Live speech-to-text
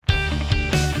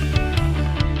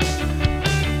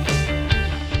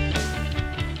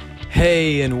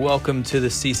Hey, and welcome to the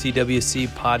CCWC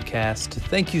podcast.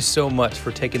 Thank you so much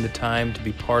for taking the time to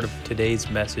be part of today's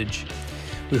message.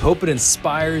 We hope it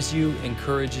inspires you,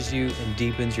 encourages you, and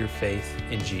deepens your faith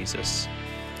in Jesus.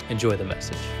 Enjoy the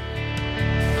message.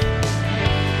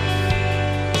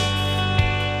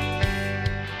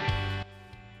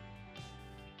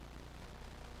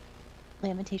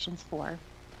 Lamentations 4.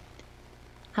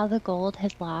 How the gold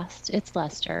has lost its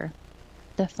luster.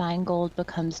 The fine gold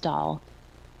becomes dull.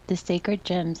 The sacred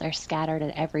gems are scattered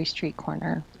at every street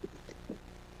corner.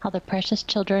 How the precious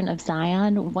children of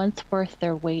Zion, once worth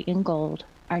their weight in gold,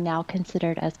 are now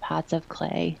considered as pots of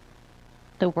clay,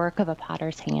 the work of a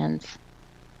potter's hands.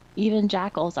 Even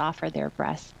jackals offer their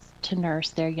breasts to nurse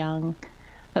their young,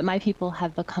 but my people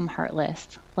have become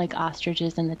heartless, like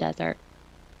ostriches in the desert.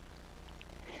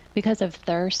 Because of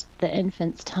thirst, the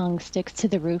infant's tongue sticks to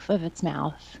the roof of its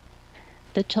mouth.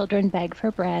 The children beg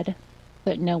for bread,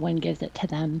 but no one gives it to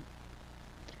them.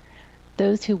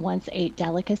 Those who once ate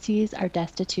delicacies are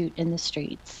destitute in the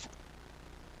streets.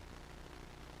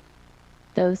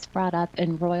 Those brought up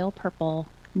in royal purple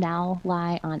now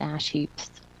lie on ash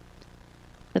heaps.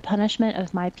 The punishment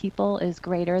of my people is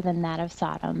greater than that of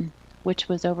Sodom, which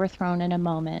was overthrown in a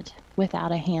moment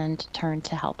without a hand turned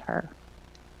to help her.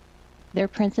 Their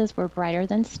princes were brighter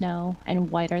than snow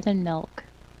and whiter than milk,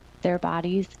 their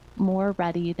bodies more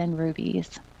ruddy than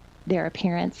rubies, their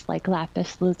appearance like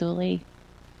lapis lazuli.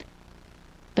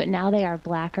 But now they are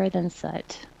blacker than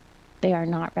soot. They are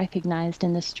not recognized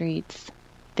in the streets.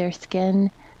 Their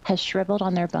skin has shriveled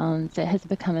on their bones. It has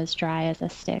become as dry as a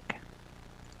stick.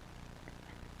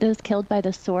 Those killed by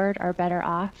the sword are better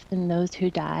off than those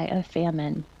who die of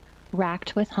famine.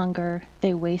 Racked with hunger,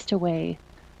 they waste away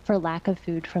for lack of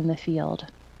food from the field.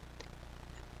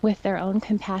 With their own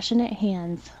compassionate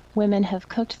hands, women have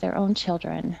cooked their own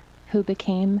children, who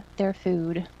became their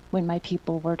food when my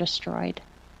people were destroyed.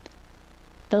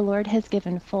 The Lord has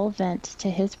given full vent to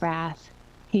his wrath.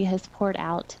 He has poured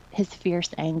out his fierce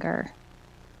anger.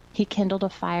 He kindled a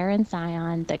fire in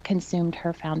Zion that consumed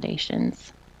her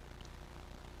foundations.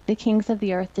 The kings of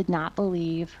the earth did not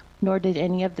believe, nor did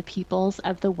any of the peoples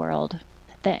of the world,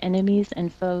 that enemies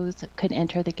and foes could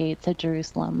enter the gates of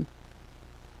Jerusalem.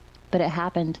 But it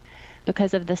happened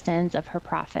because of the sins of her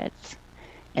prophets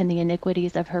and the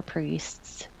iniquities of her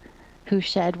priests, who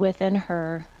shed within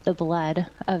her the blood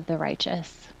of the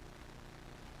righteous.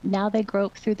 Now they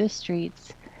grope through the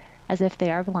streets as if they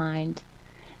are blind.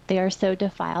 They are so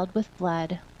defiled with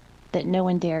blood that no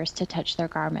one dares to touch their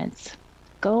garments.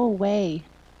 Go away,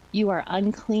 you are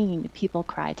unclean, people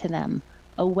cry to them.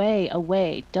 Away,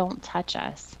 away, don't touch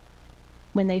us.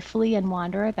 When they flee and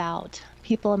wander about,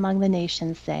 people among the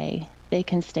nations say, they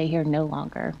can stay here no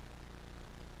longer.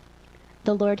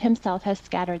 The Lord himself has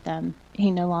scattered them. He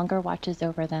no longer watches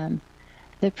over them.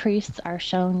 The priests are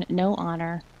shown no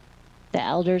honor, the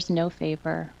elders no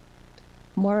favor.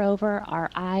 Moreover, our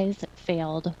eyes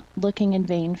failed, looking in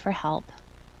vain for help.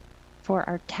 For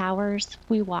our towers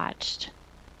we watched,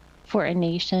 for a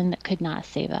nation that could not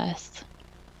save us.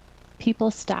 People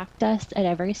stalked us at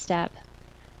every step,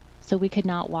 so we could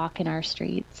not walk in our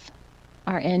streets.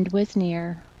 Our end was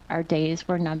near, our days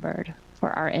were numbered, for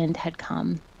our end had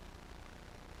come.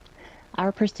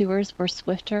 Our pursuers were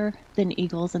swifter than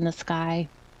eagles in the sky.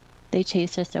 They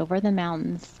chased us over the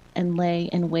mountains and lay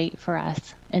in wait for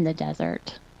us in the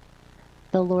desert.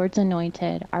 The Lord's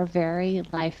anointed, our very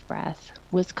life breath,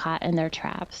 was caught in their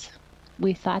traps.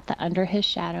 We thought that under his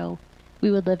shadow we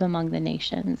would live among the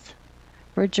nations.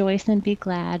 Rejoice and be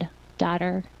glad,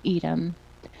 daughter Edom,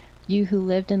 you who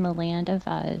lived in the land of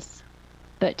Uz.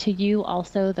 But to you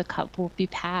also the cup will be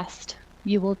passed.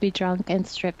 You will be drunk and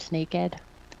stripped naked.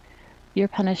 Your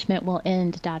punishment will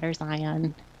end, daughter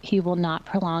Zion. He will not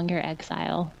prolong your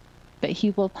exile, but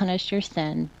he will punish your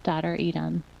sin, daughter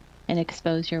Edom, and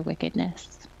expose your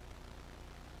wickedness.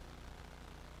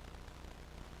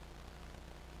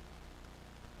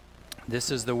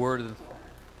 This is the word of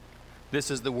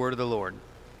the Lord.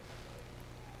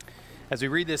 As we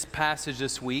read this passage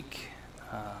this week,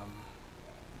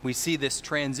 we see this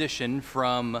transition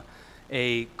from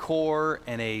a core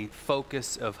and a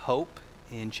focus of hope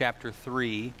in chapter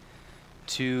 3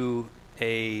 to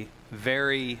a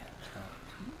very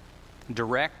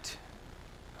direct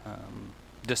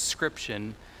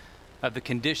description of the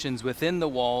conditions within the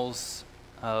walls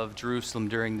of Jerusalem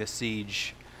during the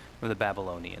siege of the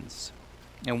Babylonians.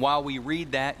 And while we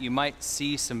read that, you might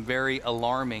see some very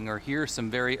alarming or hear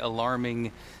some very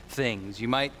alarming things. You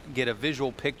might get a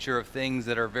visual picture of things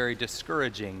that are very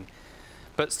discouraging.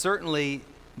 But certainly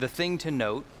the thing to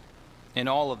note in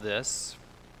all of this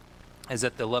is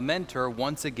that the lamenter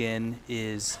once again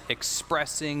is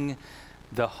expressing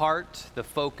the heart, the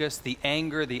focus, the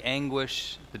anger, the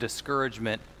anguish, the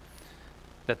discouragement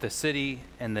that the city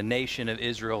and the nation of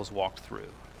Israel has walked through.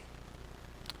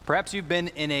 Perhaps you've been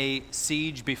in a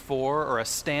siege before, or a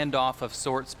standoff of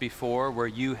sorts before, where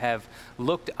you have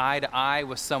looked eye to eye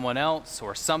with someone else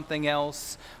or something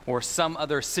else or some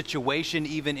other situation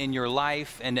even in your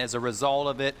life, and as a result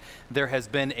of it, there has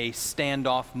been a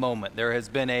standoff moment. There has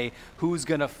been a who's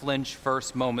going to flinch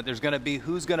first moment. There's going to be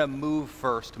who's going to move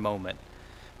first moment.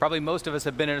 Probably most of us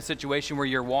have been in a situation where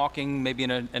you're walking maybe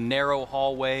in a narrow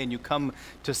hallway and you come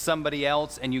to somebody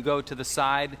else and you go to the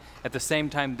side at the same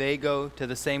time they go to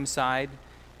the same side,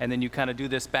 and then you kind of do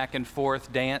this back and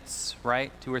forth dance,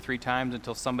 right? 2 or 3 times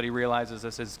until somebody realizes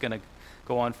this is going to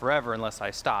go on forever unless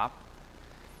I stop.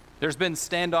 There's been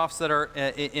standoffs that are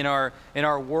in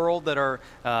our world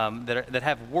that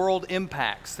have world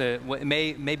impacts. That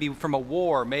may be from a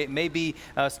war, may be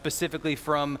specifically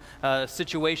from a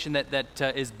situation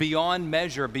that is beyond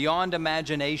measure, beyond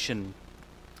imagination.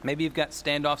 Maybe you've got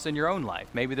standoffs in your own life.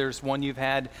 Maybe there's one you've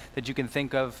had that you can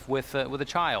think of with a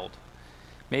child.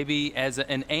 Maybe as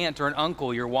an aunt or an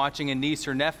uncle, you're watching a niece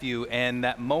or nephew, and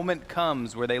that moment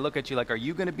comes where they look at you like, "Are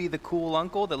you going to be the cool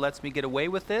uncle that lets me get away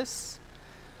with this?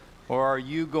 Or are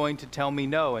you going to tell me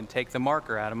no and take the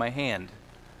marker out of my hand?"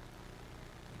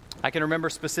 I can remember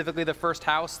specifically the first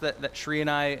house that Shri and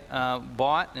I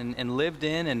bought and lived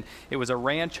in, and it was a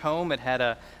ranch home. It had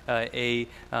a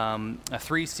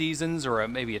 3 seasons or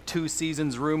maybe a 2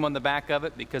 seasons room on the back of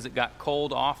it because it got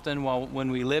cold often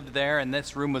when we lived there, and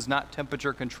this room was not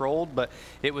temperature controlled, but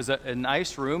it was a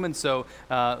nice room. And so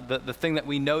the thing that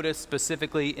we noticed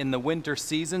specifically in the winter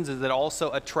seasons is it also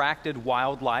attracted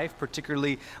wildlife,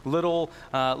 particularly little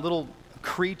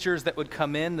creatures that would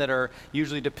come in that are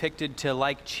usually depicted to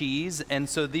like cheese. And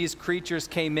so these creatures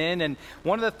came in, and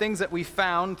one of the things that we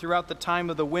found throughout the time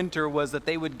of the winter was that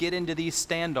they would get into these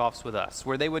standoffs with us,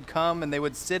 where they would come and they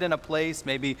would sit in a place,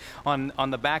 maybe on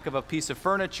the back of a piece of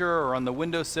furniture or on the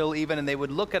windowsill even, and they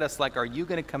would look at us like, "Are you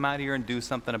going to come out here and do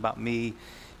something about me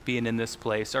being in this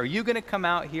place? Are you going to come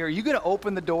out here? Are you going to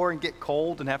open the door and get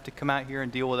cold and have to come out here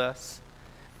and deal with us?"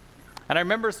 And I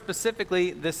remember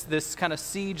specifically this kind of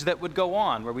siege that would go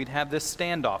on, where we'd have this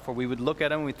standoff, where we would look at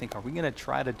them and we'd think, "Are we going to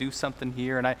try to do something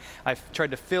here?" And I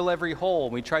tried to fill every hole.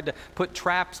 We tried to put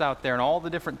traps out there and all the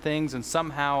different things, and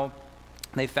somehow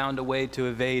they found a way to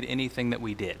evade anything that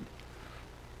we did.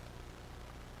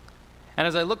 And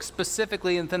as I look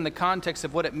specifically within the context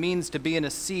of what it means to be in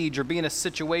a siege or be in a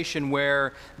situation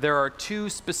where there are 2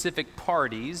 specific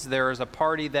parties, there is a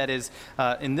party that is,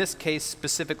 in this case,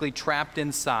 specifically trapped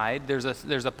inside. There's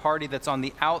a party that's on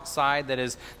the outside that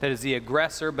is the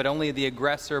aggressor, but only the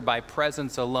aggressor by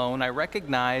presence alone. I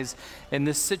recognize in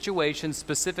this situation,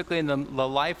 specifically in the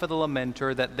life of the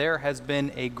lamenter, that there has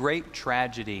been a great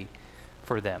tragedy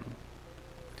for them.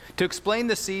 To explain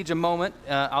the siege a moment,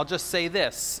 I'll just say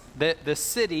this, that the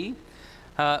city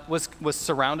was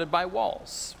surrounded by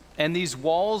walls. And these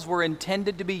walls were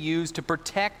intended to be used to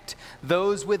protect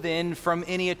those within from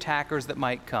any attackers that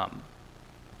might come.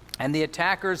 And the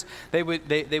attackers, they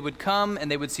would come and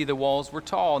they would see the walls were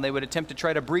tall, and they would attempt to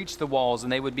try to breach the walls,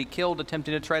 and they would be killed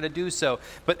attempting to try to do so.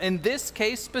 But in this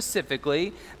case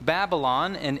specifically,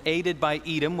 Babylon, and aided by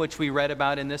Edom, which we read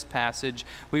about in this passage,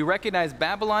 we recognize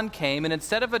Babylon came, and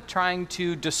instead of trying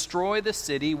to destroy the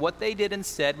city, what they did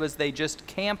instead was they just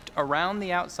camped around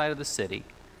the outside of the city.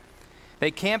 They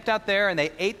camped out there and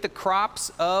they ate the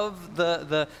crops of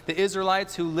the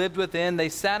Israelites who lived within. They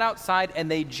sat outside and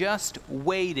they just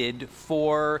waited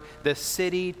for the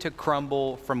city to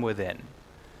crumble from within.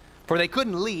 For they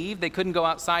couldn't leave, they couldn't go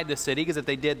outside the city, because if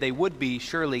they did, they would be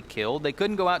surely killed. They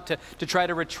couldn't go out to try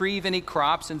to retrieve any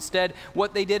crops. Instead,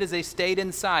 what they did is they stayed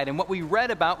inside. And what we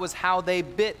read about was how they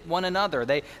bit one another.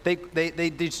 They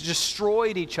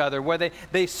destroyed each other, where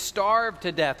they starved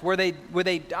to death, where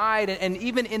they died. And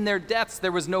even in their deaths,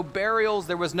 there was no burials,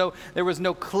 there was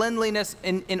no cleanliness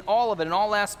in all of it. In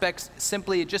all aspects,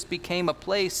 simply it just became a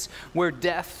place where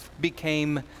death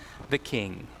became the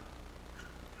king.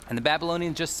 And the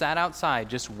Babylonians just sat outside,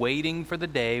 just waiting for the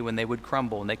day when they would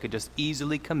crumble and they could just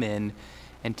easily come in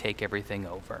and take everything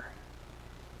over.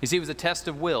 You see, it was a test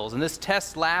of wills, and this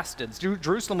test lasted.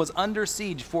 Jerusalem was under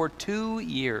siege for 2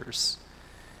 years.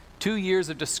 2 years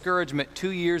of discouragement,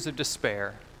 2 years of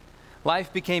despair.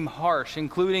 Life became harsh,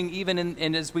 including even,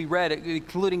 and as we read,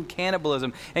 including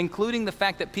cannibalism, including the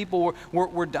fact that people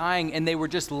were dying and they were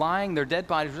just lying, their dead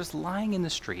bodies were just lying in the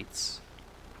streets.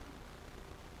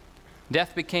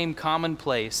 Death became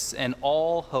commonplace, and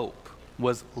all hope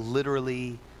was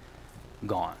literally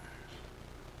gone.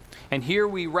 And here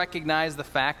we recognize the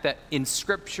fact that in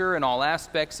Scripture and all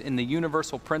aspects, in the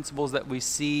universal principles that we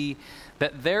see,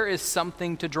 that there is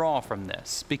something to draw from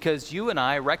this. Because you and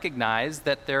I recognize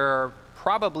that there are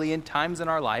probably in times in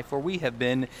our life where we have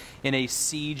been in a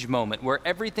siege moment, where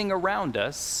everything around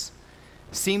us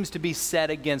seems to be set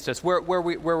against us, where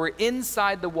we're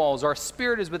inside the walls, our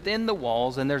spirit is within the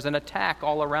walls, and there's an attack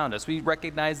all around us. We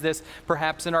recognize this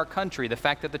perhaps in our country, the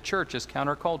fact that the church is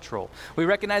countercultural. We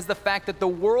recognize the fact that the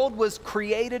world was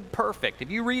created perfect.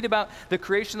 If you read about the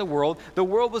creation of the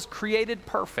world was created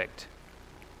perfect,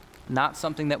 not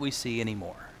something that we see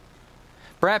anymore.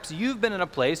 Perhaps you've been in a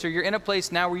place, or you're in a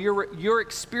place now where you're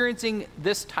experiencing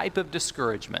this type of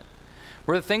discouragement,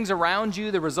 where the things around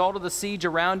you, the result of the siege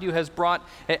around you has brought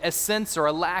a sense or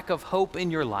a lack of hope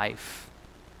in your life,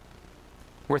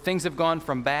 where things have gone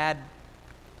from bad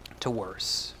to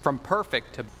worse, from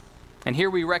perfect to... And here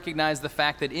we recognize the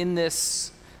fact that in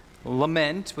this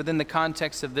lament, within the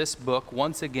context of this book,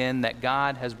 once again, that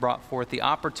God has brought forth the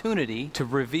opportunity to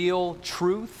reveal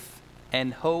truth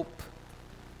and hope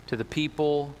to the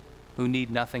people who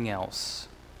need nothing else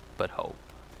but hope.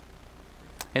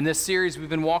 In this series, we've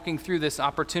been walking through this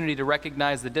opportunity to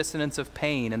recognize the dissonance of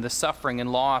pain and the suffering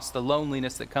and loss, the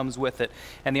loneliness that comes with it,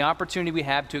 and the opportunity we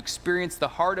have to experience the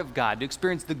heart of God, to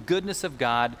experience the goodness of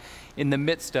God in the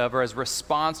midst of, or as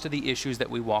response to, the issues that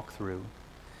we walk through.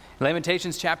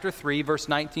 Lamentations chapter 3, verse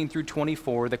 19 through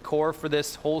 24, the core for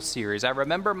this whole series. I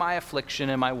remember my affliction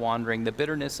and my wandering, the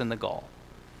bitterness and the gall.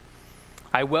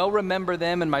 I well remember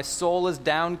them, and my soul is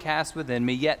downcast within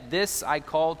me. Yet this I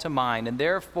call to mind, and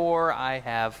therefore I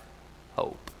have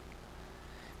hope.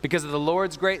 Because of the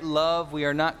Lord's great love, we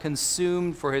are not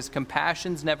consumed, for his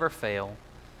compassions never fail.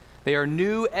 They are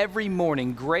new every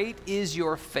morning. Great is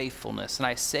your faithfulness. And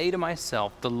I say to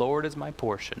myself, the Lord is my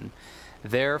portion.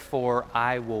 Therefore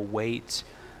I will wait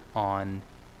on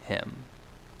him.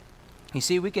 You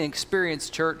see, we can experience,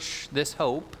 church, this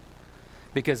hope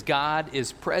because God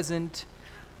is present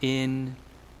in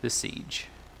the siege.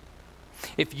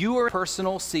 If you are in a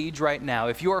personal siege right now,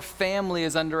 if your family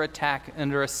is under attack,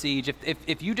 under a siege,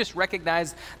 if you just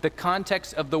recognize the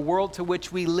context of the world to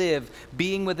which we live,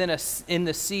 being in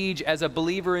the siege as a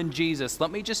believer in Jesus,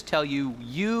 let me just tell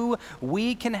you,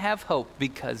 we can have hope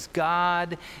because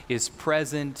God is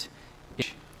present.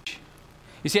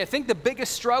 You see, I think the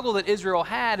biggest struggle that Israel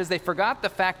had is they forgot the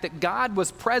fact that God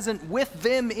was present with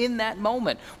them in that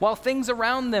moment. While things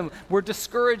around them were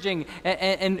discouraging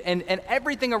and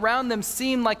everything around them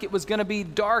seemed like it was going to be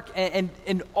dark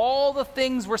and all the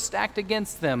things were stacked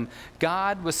against them,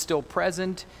 God was still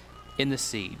present in the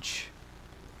siege.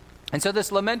 And so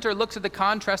this lamenter looks at the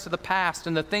contrast of the past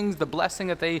and the things, the blessing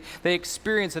that they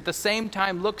experience, at the same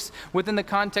time looks within the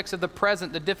context of the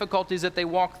present, the difficulties that they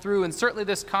walk through. And certainly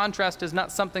this contrast is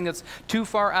not something that's too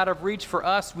far out of reach for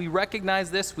us. We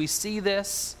recognize this, we see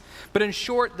this. But in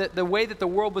short, the way that the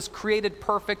world was created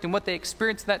perfect and what they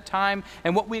experienced at that time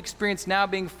and what we experience now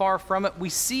being far from it, we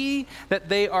see that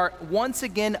they are once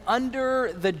again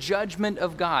under the judgment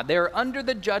of God. They are under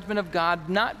the judgment of God,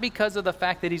 not because of the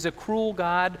fact that he's a cruel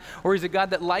God or he's a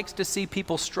God that likes to see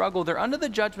people struggle. They're under the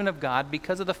judgment of God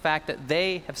because of the fact that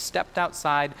they have stepped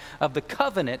outside of the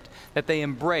covenant that they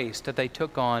embraced, that they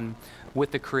took on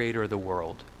with the Creator of the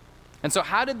world. And so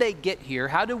how did they get here?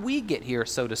 How did we get here,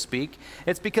 so to speak?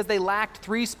 It's because they lacked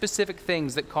three specific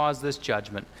things that caused this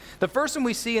judgment. The first one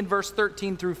we see in verse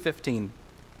 13 through 15.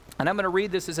 And I'm going to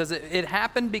read this. It says, it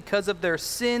happened because of their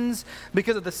sins,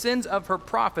 because of the sins of her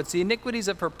prophets, the iniquities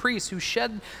of her priests, who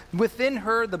shed within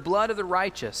her the blood of the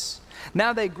righteous.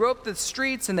 Now they groped the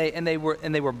streets, and they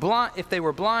were blind. If they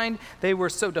were blind, they were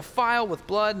so defiled with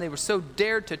blood, and they were so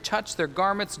dared to touch their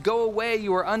garments. Go away,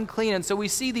 you are unclean. And so we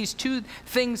see these two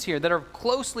things here that are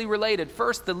closely related.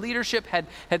 First, the leadership had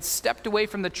stepped away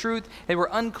from the truth. They were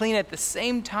unclean. At the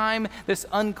same time, this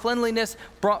uncleanliness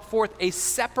brought forth a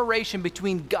separation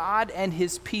between God and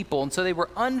his people. And so they were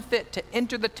unfit to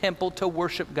enter the temple to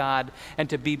worship God and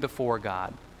to be before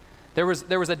God. There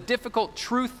was a difficult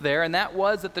truth there, and that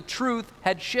was that the truth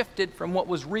had shifted from what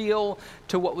was real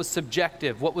to what was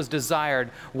subjective, what was desired,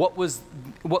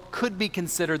 what could be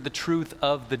considered the truth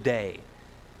of the day.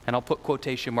 And I'll put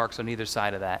quotation marks on either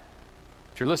side of that.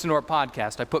 If you're listening to our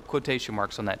podcast, I put quotation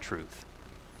marks on that truth.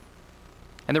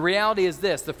 And the reality is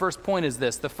this, the first point is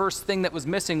this, the first thing that was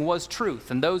missing was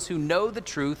truth, and those who know the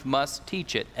truth must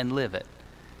teach it and live it.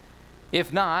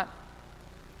 If not,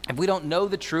 if we don't know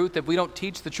the truth, if we don't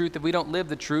teach the truth, if we don't live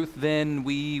the truth, then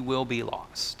we will be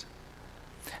lost.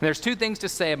 And there's two things to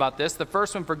say about this. The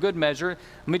first one, for good measure,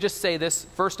 let me just say this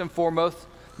first and foremost,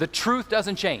 the truth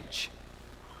doesn't change.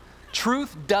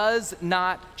 Truth does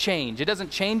not change. It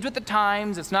doesn't change with the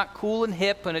times. It's not cool and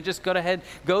hip, and it just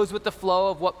goes with the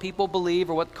flow of what people believe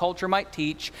or what culture might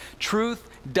teach. Truth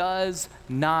does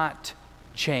not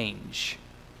change.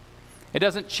 It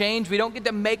doesn't change. We don't get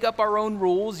to make up our own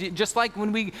rules. Just like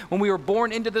when we were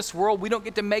born into this world, we don't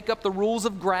get to make up the rules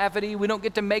of gravity. We don't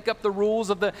get to make up the rules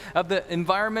of the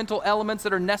environmental elements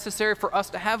that are necessary for us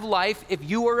to have life. If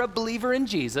you are a believer in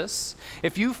Jesus,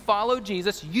 if you follow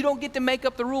Jesus, you don't get to make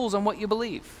up the rules on what you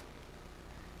believe.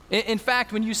 In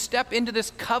fact, when you step into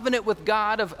this covenant with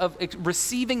God of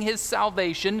receiving his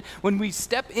salvation, when we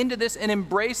step into this and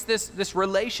embrace this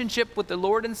relationship with the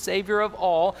Lord and Savior of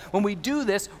all, when we do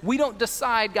this, we don't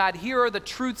decide, God, here are the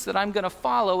truths that I'm going to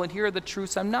follow and here are the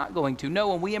truths I'm not going to. No,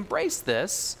 when we embrace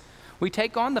this, we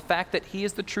take on the fact that he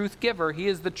is the truth giver, he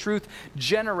is the truth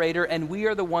generator, and we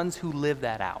are the ones who live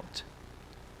that out.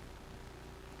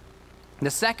 The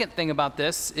second thing about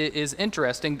this is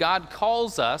interesting. God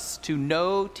calls us to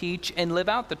know, teach, and live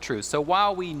out the truth. So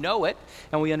while we know it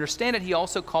and we understand it, he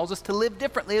also calls us to live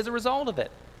differently as a result of it.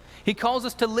 He calls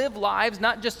us to live lives,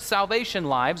 not just salvation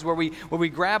lives, where we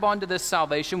grab onto this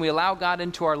salvation, we allow God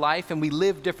into our life, and we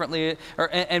live differently,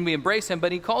 and we embrace him,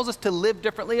 but he calls us to live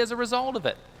differently as a result of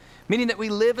it. Meaning that we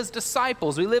live as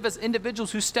disciples. We live as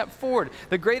individuals who step forward.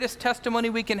 The greatest testimony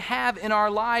we can have in our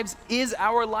lives is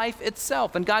our life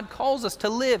itself. And God calls us to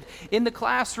live in the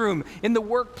classroom, in the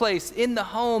workplace, in the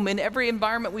home, in every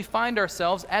environment we find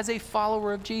ourselves as a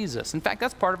follower of Jesus. In fact,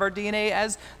 that's part of our DNA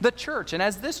as the church and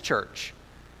as this church.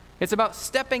 It's about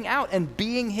stepping out and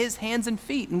being his hands and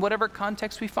feet in whatever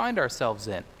context we find ourselves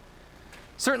in.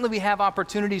 Certainly we have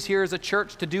opportunities here as a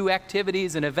church to do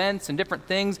activities and events and different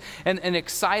things and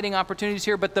exciting opportunities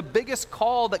here, but the biggest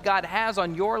call that God has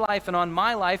on your life and on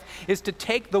my life is to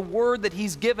take the word that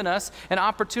he's given us, an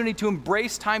opportunity to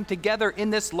embrace time together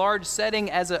in this large setting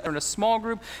in a small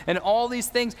group and all these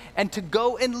things, and to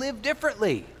go and live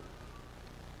differently.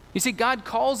 You see, God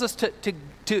calls us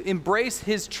to embrace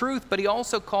his truth, but he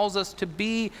also calls us to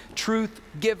be truth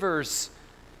givers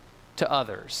to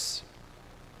others.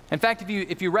 In fact,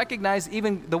 if you recognize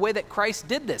even the way that Christ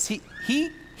did this,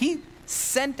 he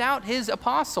sent out his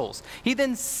apostles. He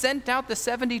then sent out the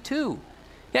 72.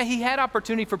 Yeah, he had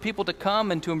opportunity for people to come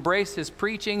and to embrace his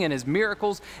preaching and his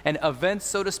miracles and events,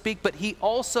 so to speak, but he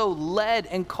also led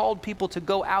and called people to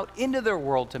go out into their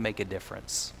world to make a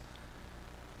difference.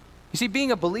 You see,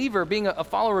 being a believer, being a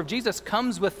follower of Jesus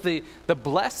comes with the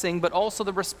blessing, but also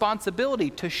the responsibility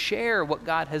to share what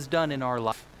God has done in our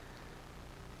life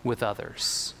with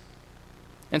others.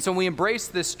 And so when we embrace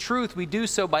this truth, we do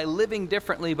so by living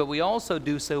differently, but we also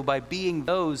do so by being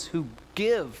those who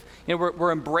give. You know,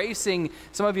 we're embracing,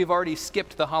 some of you have already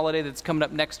skipped the holiday that's coming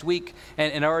up next week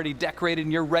and already decorated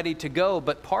and you're ready to go,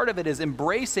 but part of it is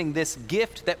embracing this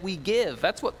gift that we give.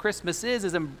 That's what Christmas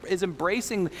is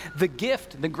embracing the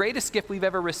gift, the greatest gift we've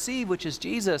ever received, which is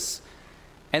Jesus,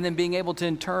 and then being able to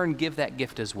in turn give that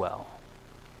gift as well.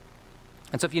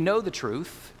 And so if you know the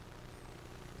truth,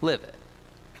 live it.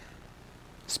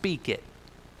 Speak it.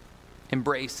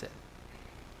 Embrace it.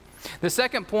 The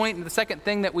second point, and the second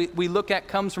thing that we look at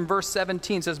comes from verse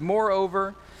 17. It says,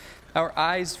 "Moreover, our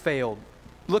eyes failed,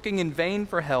 looking in vain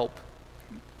for help.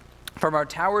 From our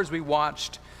towers we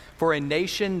watched for a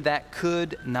nation that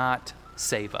could not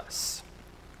save us."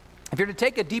 If you're to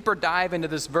take a deeper dive into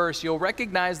this verse, you'll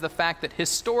recognize the fact that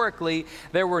historically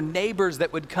there were neighbors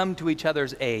that would come to each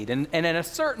other's aid. And in a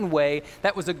certain way,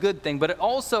 that was a good thing, but it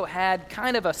also had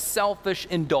kind of a selfish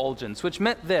indulgence, which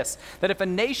meant this, that if a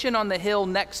nation on the hill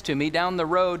next to me down the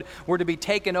road were to be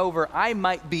taken over, I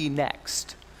might be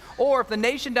next. Or if the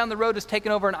nation down the road is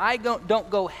taken over and I don't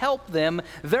go help them,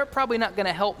 they're probably not going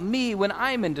to help me when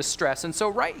I'm in distress. And so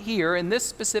right here in this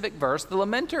specific verse, the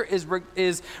lamenter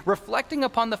is reflecting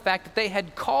upon the fact that they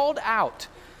had called out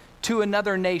to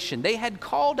another nation. They had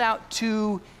called out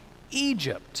to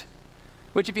Egypt,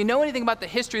 which if you know anything about the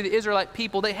history of the Israelite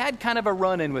people, they had kind of a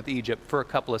run-in with Egypt for a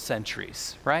couple of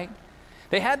centuries, right?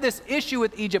 They had this issue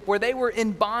with Egypt where they were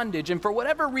in bondage, and for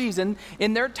whatever reason,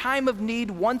 in their time of need,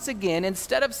 once again,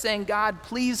 instead of saying, "God,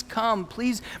 please come,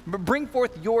 please bring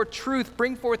forth your truth,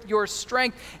 bring forth your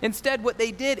strength," instead what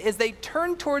they did is they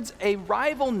turned towards a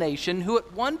rival nation who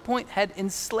at one point had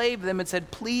enslaved them and said,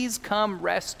 "Please come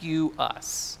rescue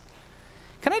us."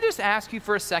 Can I just ask you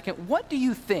for a second, what do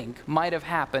you think might have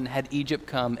happened had Egypt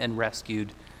come and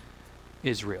rescued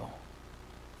Israel?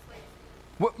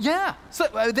 Well, yeah, so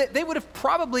they would have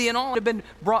probably in all have been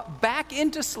brought back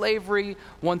into slavery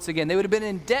once again. They would have been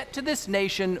in debt to this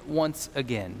nation once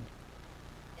again.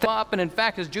 Up, and in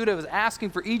fact, as Judah was asking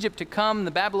for Egypt to come,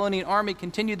 the Babylonian army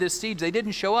continued this siege. They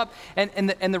didn't show up, and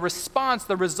the response,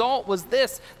 the result was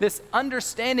this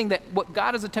understanding that what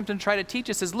God is attempting to try to teach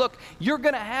us is, look, you're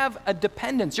going to have a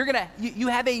dependence. You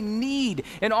have a need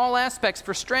in all aspects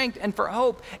for strength and for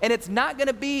hope, and it's not going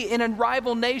to be in a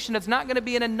rival nation. It's not going to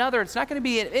be in another. It's not going to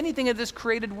be in anything of this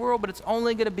created world, but it's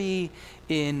only going to be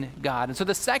in God. And so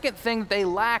the second thing that they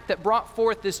lacked that brought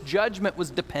forth this judgment was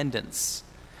dependence.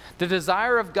 The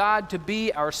desire of God to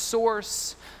be our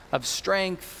source of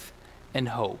strength and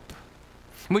hope.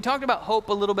 And we talked about hope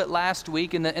a little bit last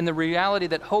week, and the reality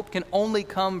that hope can only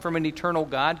come from an eternal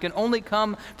God, can only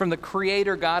come from the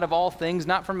creator God of all things,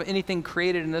 not from anything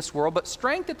created in this world. But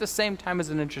strength at the same time is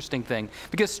an interesting thing,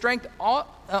 because strength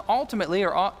ultimately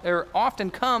or often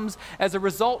comes as a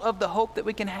result of the hope that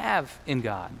we can have in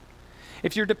God.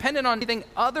 If you're dependent on anything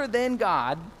other than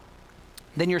God,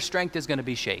 then your strength is going to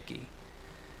be shaky.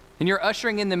 And you're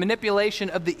ushering in the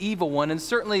manipulation of the evil one. And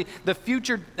certainly the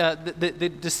future,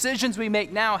 the decisions we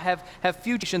make now have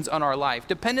futures on our life.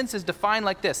 Dependence is defined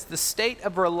like this: the state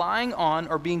of relying on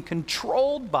or being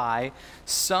controlled by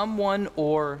someone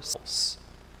or else.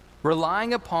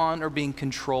 Relying upon or being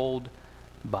controlled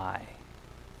by.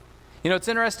 You know, it's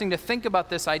interesting to think about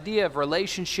this idea of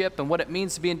relationship and what it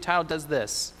means to be entitled. Does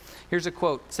this. Here's a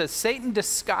quote. It says, Satan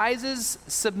disguises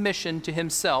submission to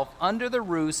himself under the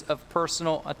ruse of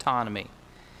personal autonomy.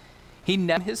 He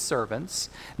named his servants.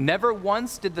 Never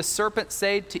once did the serpent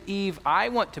say to Eve, I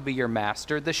want to be your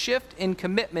master. The shift in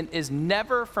commitment is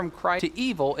never from Christ to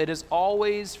evil. It is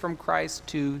always from Christ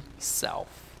to self.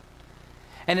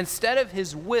 And instead of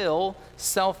his will,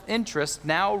 self-interest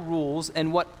now rules,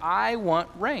 and what I want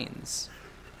reigns.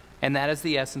 And that is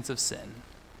the essence of sin.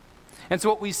 And so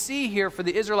what we see here for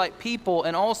the Israelite people,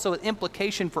 and also an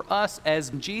implication for us as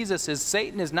Jesus, is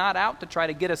Satan is not out to try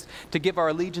to get us to give our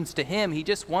allegiance to him. He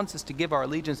just wants us to give our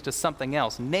allegiance to something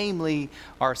else, namely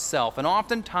ourself. And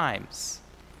oftentimes,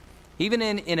 even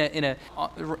in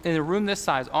a room this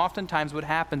size, oftentimes what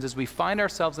happens is we find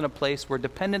ourselves in a place where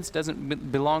dependence doesn't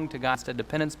belong to God. Instead,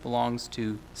 dependence belongs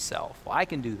to self. Well, I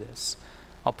can do this.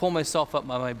 I'll pull myself up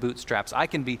by my bootstraps. I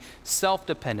can be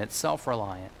self-dependent,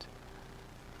 self-reliant.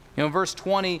 You know, in verse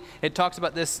 20, it talks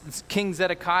about this King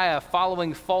Zedekiah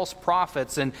following false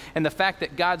prophets, and the fact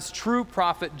that God's true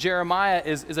prophet Jeremiah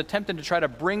is attempting to try to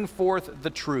bring forth the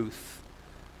truth.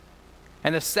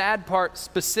 And the sad part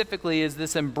specifically is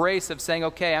this embrace of saying,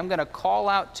 okay, I'm going to call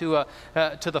out to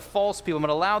the false people. I'm going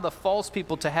to allow the false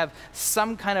people to have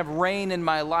some kind of reign in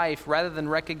my life, rather than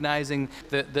recognizing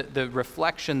the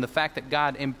reflection, the fact that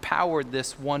God empowered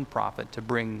this one prophet to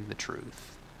bring the truth.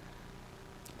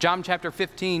 John chapter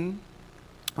 15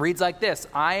 reads like this: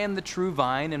 I am the true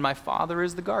vine, and my Father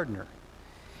is the gardener.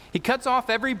 He cuts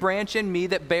off every branch in me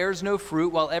that bears no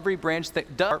fruit, while every branch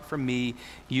that does apart from me,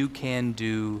 you can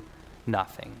do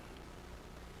nothing.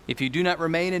 If you do not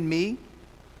remain in me,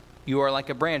 you are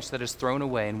like a branch that is thrown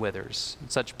away and withers.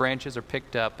 And such branches are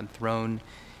picked up and thrown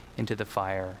into the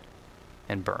fire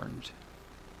and burned.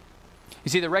 You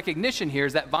see, the recognition here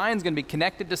is that vine's going to be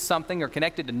connected to something or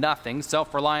connected to nothing.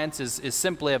 Self-reliance is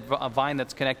simply a vine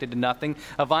that's connected to nothing.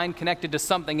 A vine connected to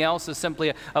something else is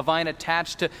simply a vine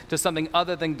attached to something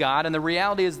other than God. And the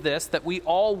reality is this, that we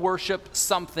all worship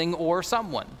something or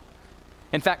someone.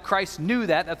 In fact, Christ knew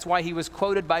that. That's why he was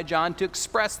quoted by John to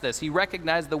express this. He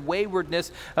recognized the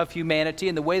waywardness of humanity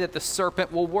and the way that the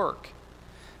serpent will work.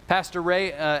 Pastor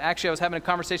Ray, actually I was having a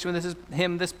conversation with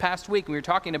him this past week, and we were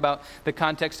talking about the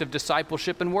context of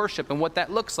discipleship and worship and what that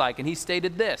looks like. And he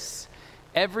stated this: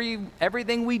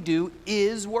 everything we do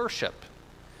is worship.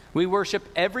 We worship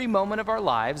every moment of our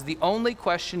lives. The only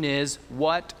question is,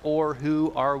 what or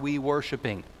who are we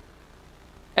worshiping?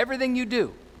 Everything you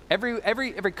do,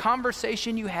 every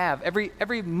conversation you have,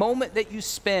 every moment that you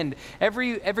spend,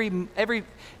 every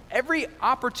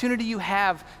opportunity you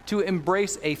have to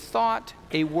embrace a thought,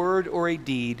 a word, or a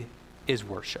deed is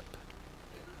worship.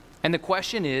 And the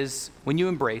question is, when you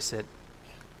embrace it,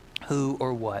 who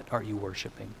or what are you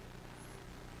worshiping?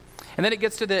 And then it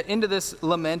gets to the end of this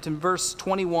lament in verse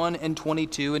 21 and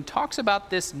 22 and talks about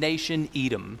this nation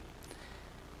Edom.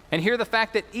 And here the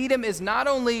fact that Edom is not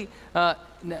only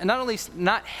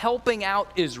not helping out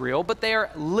Israel, but they are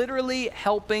literally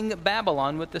helping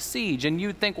Babylon with the siege. And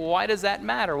you'd think, well, why does that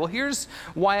matter? Well, here's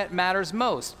why it matters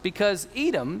most. Because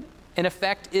Edom, in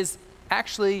effect, is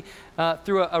actually,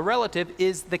 through a relative,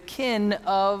 is the kin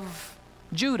of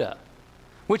Judah,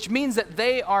 which means that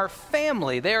they are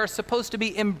family. They are supposed to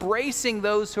be embracing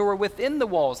those who are within the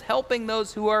walls, helping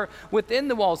those who are within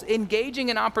the walls, engaging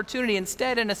in opportunity.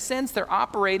 Instead, in a sense, they're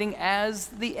operating as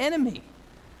the enemy.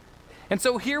 And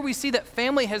so here we see that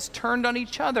family has turned on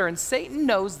each other, and Satan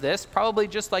knows this, probably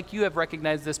just like you have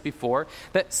recognized this before,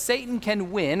 that Satan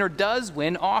can win or does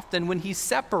win often when he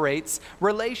separates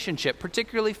relationship,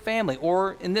 particularly family,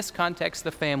 or in this context,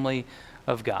 the family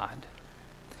of God.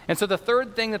 And so the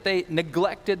third thing that they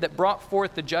neglected that brought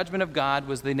forth the judgment of God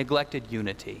was they neglected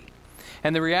unity.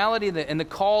 And the reality and the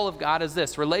call of God is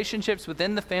this: relationships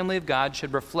within the family of God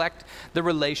should reflect the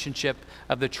relationship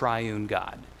of the triune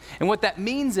God. And what that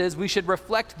means is we should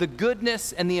reflect the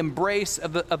goodness and the embrace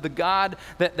of the God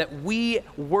that we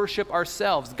worship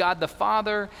ourselves. God the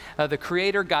Father, the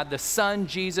Creator, God the Son,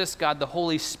 Jesus, God the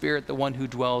Holy Spirit, the one who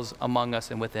dwells among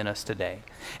us and within us today.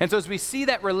 And so as we see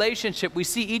that relationship, we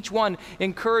see each one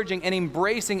encouraging and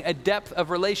embracing a depth of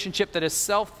relationship that is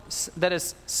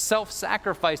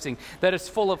self-sacrificing, that is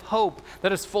full of hope,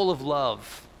 that is full of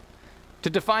love. To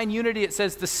define unity, it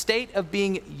says the state of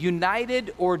being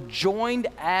united or joined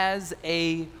as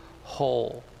a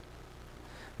whole.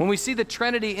 When we see the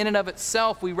Trinity in and of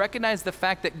itself, we recognize the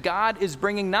fact that God is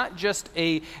bringing not just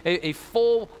a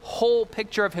full, whole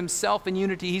picture of himself in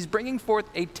unity. He's bringing forth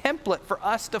a template for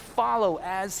us to follow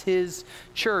as his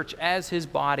church, as his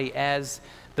body, as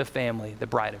the family, the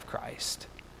bride of Christ.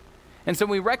 And so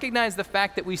when we recognize the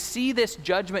fact that we see this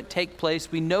judgment take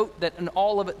place, we note that in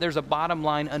all of it, there's a bottom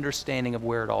line understanding of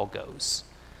where it all goes.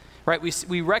 Right?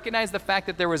 We recognize the fact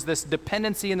that there was this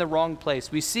dependency in the wrong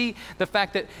place. We see the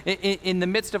fact that in the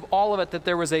midst of all of it, that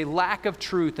there was a lack of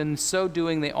truth, and in so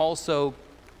doing, they also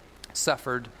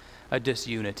suffered a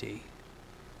disunity.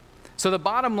 So the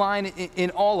bottom line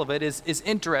in all of it is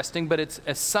interesting, but it's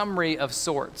a summary of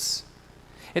sorts.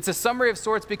 It's a summary of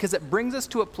sorts because it brings us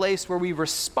to a place where we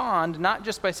respond not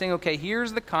just by saying, okay,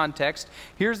 here's the context,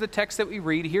 here's the text that we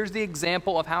read, here's the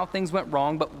example of how things went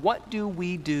wrong, but what do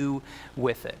we do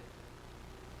with it?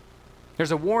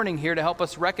 There's a warning here to help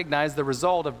us recognize the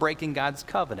result of breaking God's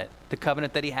covenant, the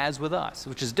covenant that he has with us,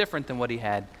 which is different than what he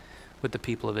had with the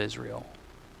people of Israel.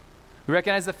 We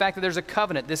recognize the fact that there's a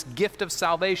covenant, this gift of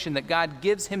salvation that God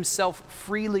gives himself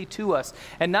freely to us.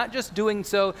 And not just doing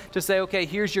so to say, okay,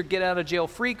 here's your get out of jail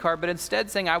free card, but instead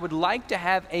saying, I would like to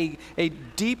have a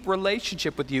deep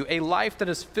relationship with you, a life that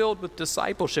is filled with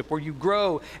discipleship, where you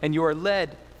grow and you are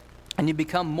led and you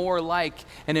become more like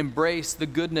and embrace the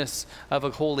goodness of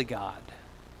a holy God.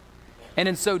 And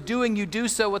in so doing, you do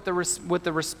so with the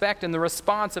respect and the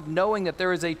response of knowing that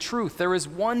there is a truth. There is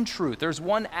one truth. There's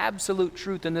one absolute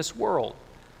truth in this world.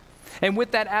 And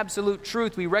with that absolute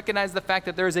truth, we recognize the fact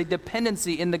that there is a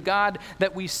dependency in the God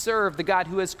that we serve, the God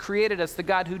who has created us, the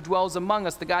God who dwells among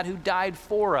us, the God who died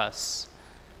for us,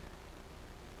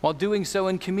 while doing so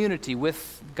in community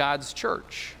with God's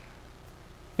church.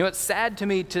 You know, it's sad to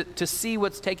me to see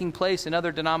what's taking place in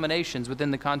other denominations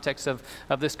within the context of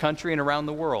this country and around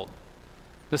the world.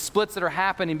 The splits that are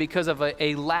happening because of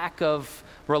a lack of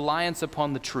reliance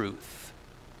upon the truth.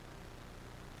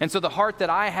 And so the heart that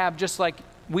I have, just like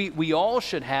we all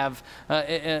should have,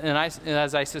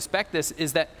 as I suspect this,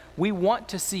 is that we want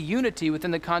to see unity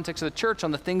within the context of the church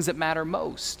on the things that matter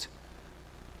most,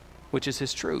 which is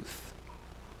his truth.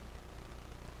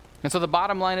 And so the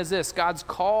bottom line is this: God's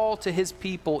call to his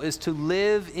people is to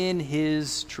live in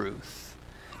his truth.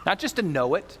 Not just to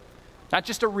know it, not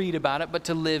just to read about it, but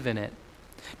to live in it.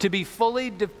 To be fully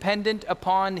dependent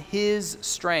upon his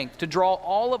strength, to draw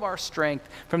all of our strength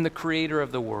from the creator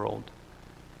of the world,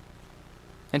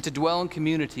 and to dwell in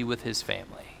community with his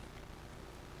family.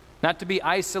 Not to be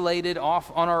isolated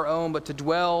off on our own, but to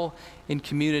dwell in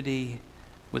community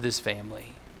with his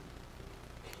family.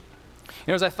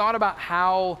 You know, as I thought about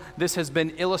how this has been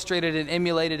illustrated and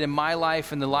emulated in my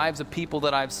life and the lives of people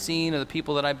that I've seen and the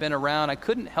people that I've been around, I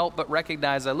couldn't help but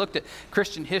recognize, I looked at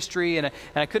Christian history and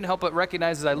I couldn't help but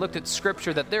recognize as I looked at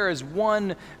Scripture that there is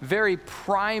one very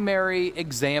primary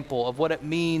example of what it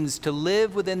means to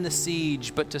live within the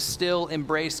siege, but to still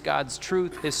embrace God's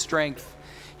truth, his strength,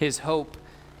 his hope,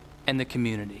 and the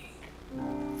community.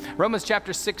 Romans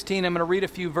chapter 16, I'm going to read a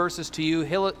few verses to you,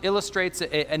 illustrates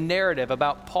a narrative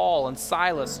about Paul and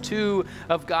Silas, two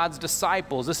of God's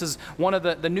disciples. This is one of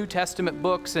the New Testament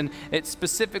books, and it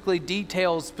specifically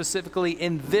details, specifically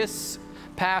in this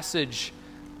passage,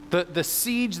 the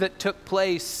siege that took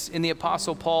place in the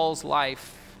Apostle Paul's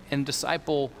life and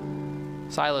disciple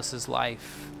Silas's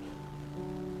life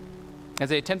as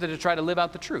they attempted to try to live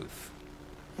out the truth.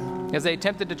 As they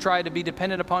attempted to try to be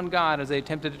dependent upon God, as they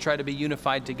attempted to try to be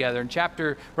unified together.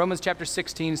 In Romans chapter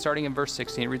 16, starting in verse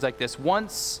 16, it reads like this: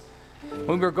 Once,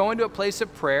 when we were going to a place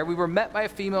of prayer, we were met by a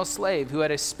female slave who had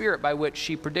a spirit by which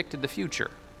she predicted the future.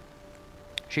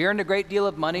 She earned a great deal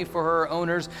of money for her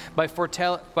owners by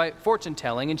fortune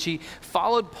telling, and she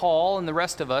followed Paul and the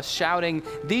rest of us, shouting,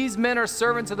 "These men are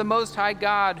servants of the Most High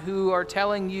God who are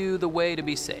telling you the way to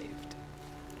be saved."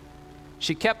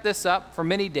 She kept this up for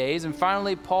many days, and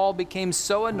finally Paul became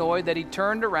so annoyed that he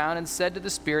turned around and said to the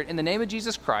spirit, "In the name of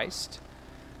Jesus Christ,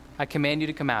 I command you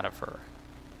to come out of her."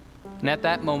 And at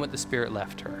that moment, the spirit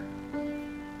left her.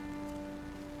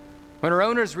 When her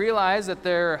owners realized that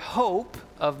their hope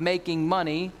of making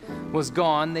money was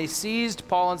gone, they seized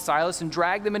Paul and Silas and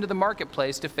dragged them into the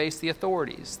marketplace to face the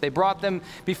authorities. They brought them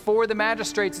before the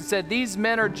magistrates and said, "These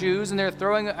men are Jews, and they're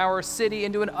throwing our city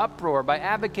into an uproar by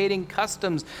advocating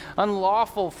customs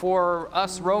unlawful for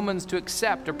us Romans to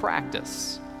accept or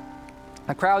practice."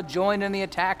 The crowd joined in the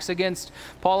attacks against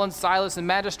Paul and Silas, and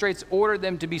magistrates ordered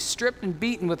them to be stripped and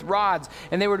beaten with rods,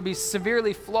 and they were to be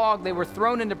severely flogged. They were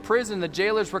thrown into prison. The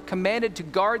jailers were commanded to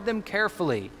guard them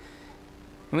carefully.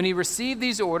 When he received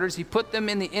these orders, he put them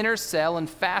in the inner cell and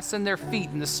fastened their feet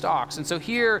in the stocks. And so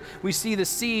here we see the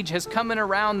siege has come in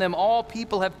around them. All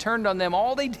people have turned on them.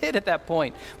 All they did at that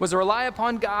point was to rely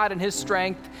upon God and his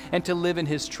strength and to live in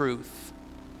his truth.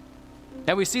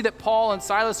 Now we see that Paul and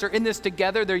Silas are in this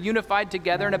together. They're unified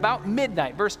together. And about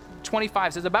midnight, verse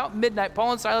 25 says, about midnight,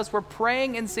 Paul and Silas were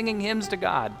praying and singing hymns to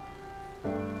God.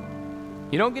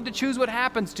 You don't get to choose what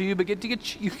happens to you, but you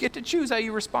get to choose how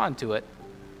you respond to it.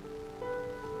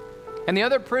 And the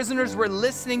other prisoners were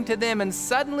listening to them, and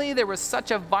suddenly there was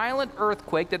such a violent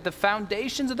earthquake that the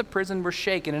foundations of the prison were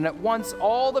shaken, and at once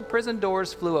all the prison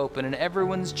doors flew open, and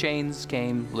everyone's chains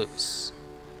came loose.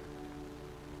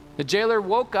 The jailer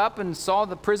woke up and saw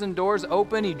the prison doors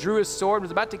open. He drew his sword and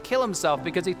was about to kill himself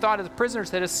because he thought his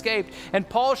prisoners had escaped. And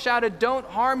Paul shouted, "Don't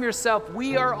harm yourself.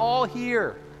 We are all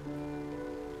here."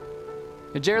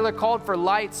 The jailer called for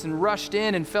lights and rushed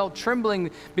in and fell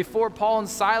trembling before Paul and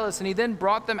Silas. And he then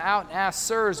brought them out and asked,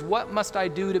 "Sirs, what must I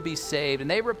do to be saved?"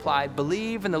 And they replied,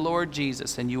 "Believe in the Lord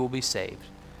Jesus and you will be saved,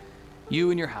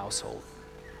 you and your household."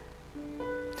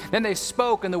 Then they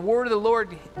spoke, and the word of the Lord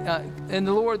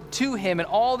to him and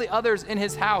all the others in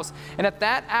his house. And at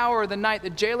that hour of the night, the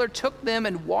jailer took them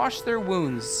and washed their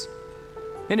wounds.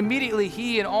 And immediately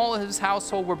he and all his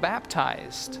household were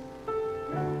baptized.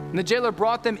 And the jailer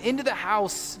brought them into the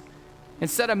house and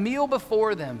set a meal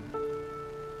before them.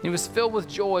 And he was filled with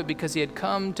joy because he had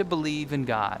come to believe in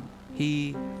God,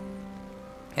 he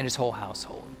and his whole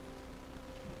household.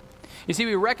 You see,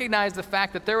 we recognize the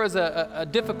fact that there was a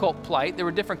difficult plight. There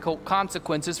were difficult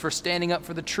consequences for standing up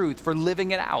for the truth, for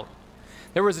living it out.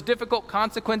 There was a difficult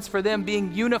consequence for them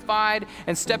being unified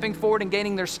and stepping forward and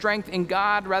gaining their strength in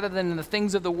God rather than in the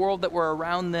things of the world that were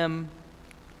around them.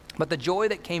 But the joy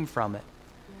that came from it,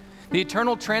 the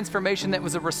eternal transformation that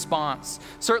was a response.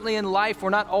 Certainly in life, we're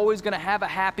not always going to have a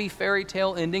happy fairy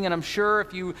tale ending, and I'm sure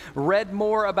if you read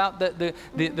more about the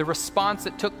response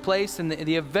that took place and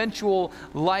the eventual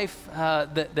life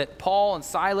that Paul and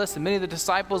Silas and many of the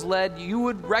disciples led, you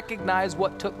would recognize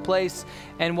what took place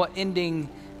and what ending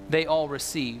they all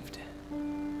received.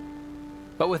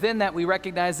 But within that, we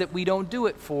recognize that we don't do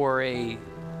it for a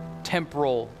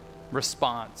temporal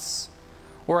response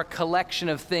or a collection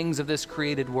of things of this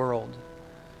created world.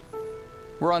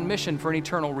 We're on mission for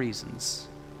eternal reasons.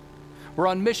 We're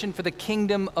on mission for the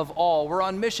kingdom of all. We're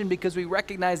on mission because we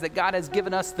recognize that God has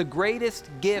given us the greatest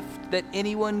gift that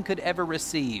anyone could ever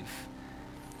receive.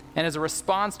 And as a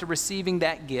response to receiving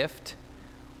that gift,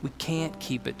 we can't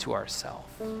keep it to ourselves.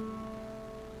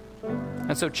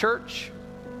 And so, church,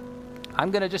 I'm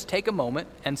going to just take a moment,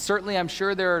 and certainly I'm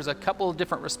sure there's a couple of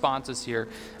different responses here.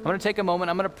 I'm going to take a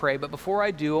moment, I'm going to pray, but before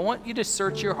I do, I want you to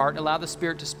search your heart and allow the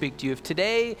Spirit to speak to you. If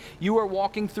today you are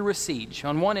walking through a siege,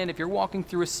 on one end, if you're walking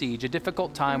through a siege, a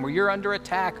difficult time where you're under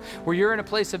attack, where you're in a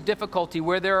place of difficulty,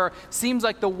 where seems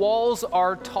like the walls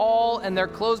are tall and they're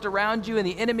closed around you and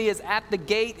the enemy is at the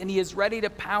gate and he is ready to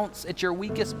pounce at your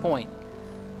weakest point,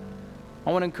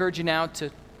 I want to encourage you now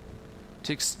to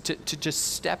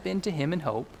just step into him in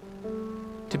hope,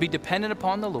 to be dependent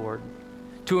upon the Lord,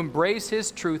 to embrace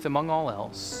his truth among all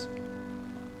else,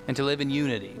 and to live in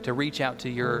unity, to reach out to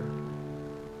your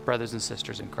brothers and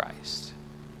sisters in Christ.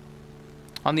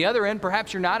 On the other end,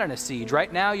 perhaps you're not in a siege.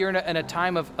 Right now, you're in a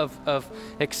time of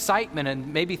excitement,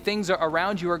 and maybe things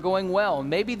around you are going well.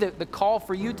 Maybe the call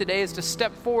for you today is to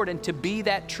step forward and to be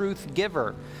that truth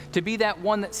giver, to be that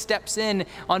one that steps in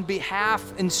on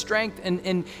behalf and strength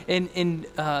and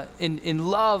in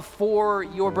love for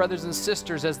your brothers and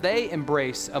sisters as they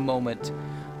embrace a moment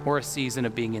or a season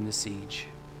of being in the siege.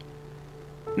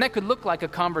 And that could look like a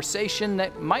conversation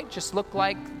that might just look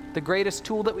like the greatest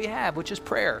tool that we have, which is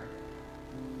prayer.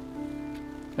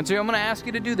 And so I'm going to ask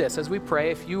you to do this as we pray.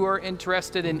 If you are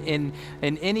interested in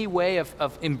any way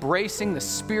of embracing the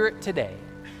Spirit today,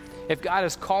 if God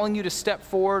is calling you to step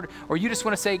forward, or you just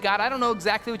want to say, God, I don't know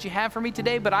exactly what you have for me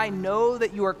today, but I know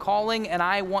that you are calling and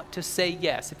I want to say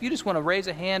yes. If you just want to raise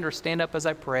a hand or stand up as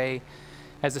I pray,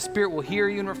 as the Spirit will hear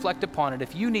you and reflect upon it.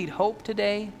 If you need hope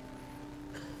today,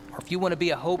 or if you want to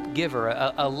be a hope giver,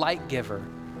 a light giver,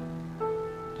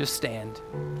 just stand.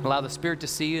 Allow the Spirit to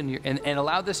see you and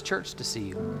allow this church to see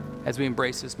you as we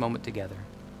embrace this moment together.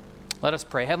 Let us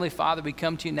pray. Heavenly Father, we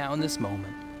come to you now in this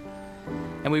moment.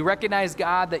 And we recognize,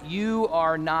 God, that you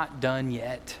are not done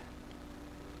yet.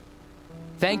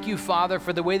 Thank you, Father,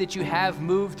 for the way that you have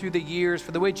moved through the years,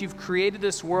 for the way that you've created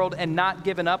this world and not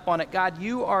given up on it. God,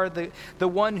 you are the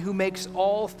one who makes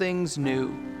all things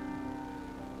new.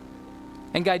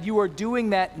 And God, you are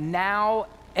doing that now,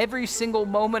 every single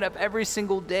moment of every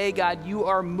single day. God, you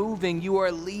are moving, you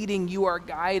are leading, you are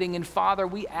guiding. And Father,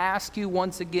 we ask you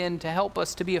once again to help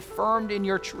us to be affirmed in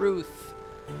your truth,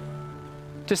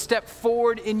 to step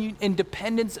forward in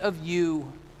dependence of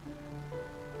you,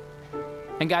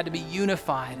 and God, to be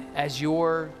unified as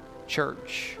your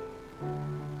church.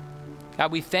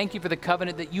 God, we thank you for the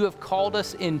covenant that you have called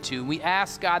us into. We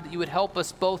ask, God, that you would help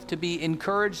us both to be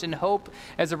encouraged in hope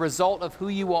as a result of who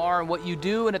you are and what you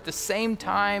do, and at the same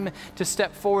time to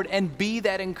step forward and be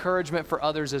that encouragement for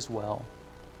others as well.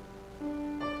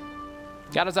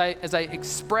 God, as I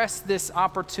express this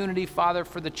opportunity, Father,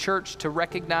 for the church to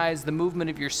recognize the movement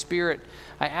of your Spirit,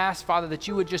 I ask, Father, that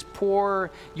you would just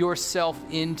pour yourself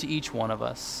into each one of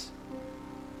us.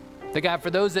 That, God, for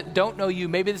those that don't know you,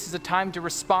 maybe this is a time to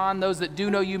respond. Those that do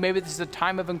know you, maybe this is a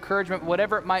time of encouragement.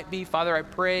 Whatever it might be, Father, I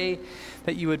pray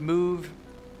that you would move,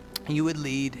 you would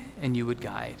lead, and you would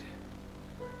guide.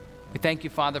 We thank you,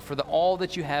 Father, for all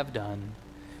that you have done.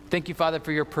 Thank you, Father,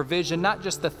 for your provision, not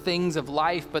just the things of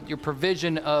life, but your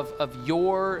provision of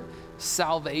your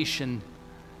salvation,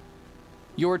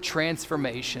 your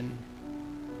transformation,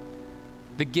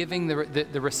 the giving,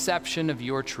 the reception of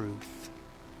your truth.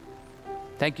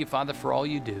 Thank you, Father, for all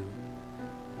you do.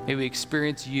 May we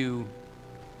experience you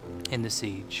in the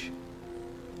siege.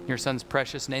 In your Son's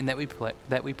precious name that we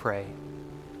pray.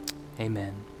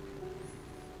 Amen.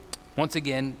 Once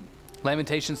again,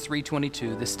 Lamentations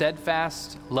 3:22, the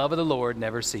steadfast love of the Lord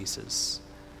never ceases.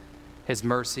 His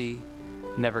mercy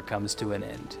never comes to an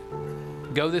end.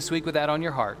 Go this week with that on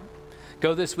your heart.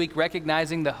 Go this week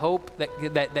recognizing the hope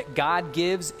that God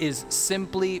gives is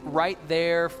simply right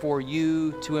there for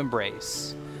you to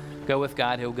embrace. Go with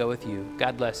God, he'll go with you.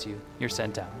 God bless you. You're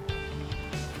sent out.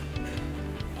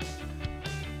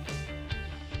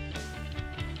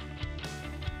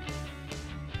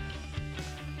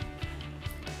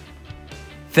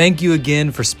 Thank you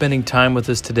again for spending time with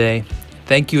us today.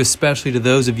 Thank you especially to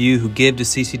those of you who give to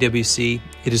CCWC.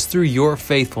 It is through your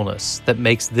faithfulness that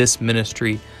makes this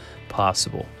ministry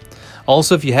possible.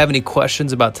 Also, if you have any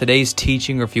questions about today's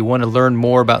teaching, or if you want to learn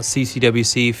more about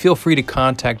CCWC, feel free to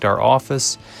contact our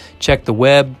office, check the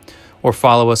web, or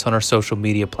follow us on our social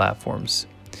media platforms.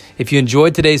 If you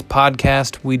enjoyed today's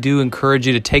podcast, we do encourage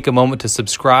you to take a moment to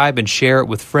subscribe and share it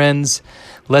with friends.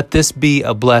 Let this be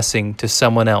a blessing to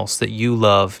someone else that you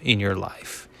love in your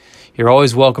life. You're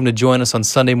always welcome to join us on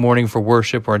Sunday morning for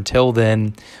worship, or until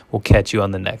then, we'll catch you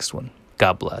on the next one.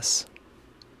 God bless.